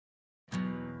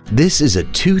This is a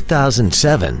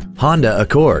 2007 Honda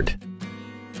Accord.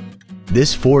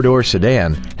 This four-door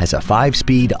sedan has a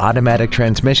 5-speed automatic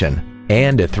transmission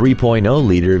and a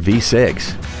 3.0-liter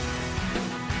V6.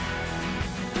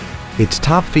 Its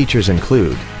top features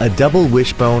include a double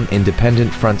wishbone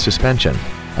independent front suspension,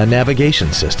 a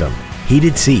navigation system,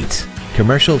 heated seats,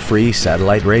 commercial-free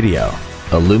satellite radio,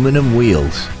 aluminum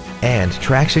wheels, and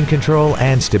traction control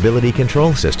and stability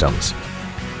control systems.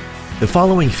 The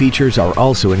following features are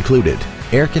also included: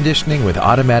 air conditioning with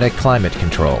automatic climate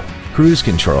control, cruise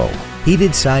control,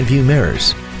 heated side view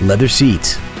mirrors, leather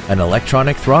seats, an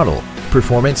electronic throttle,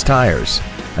 performance tires,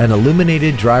 an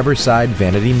illuminated driver's side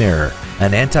vanity mirror,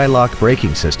 an anti-lock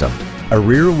braking system, a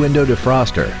rear window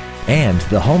defroster, and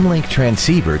the HomeLink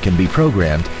transceiver can be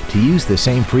programmed to use the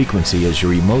same frequency as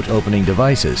your remote opening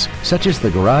devices, such as the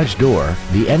garage door,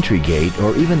 the entry gate,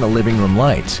 or even the living room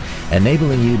lights,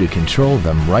 enabling you to control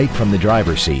them right from the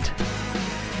driver's seat.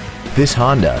 This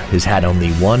Honda has had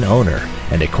only one owner,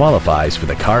 and it qualifies for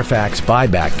the Carfax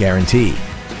buyback guarantee.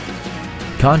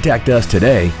 Contact us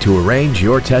today to arrange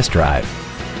your test drive.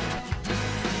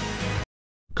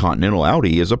 Continental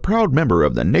Audi is a proud member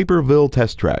of the Naperville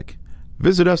Test Track.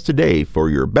 Visit us today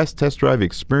for your best test drive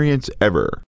experience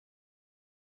ever.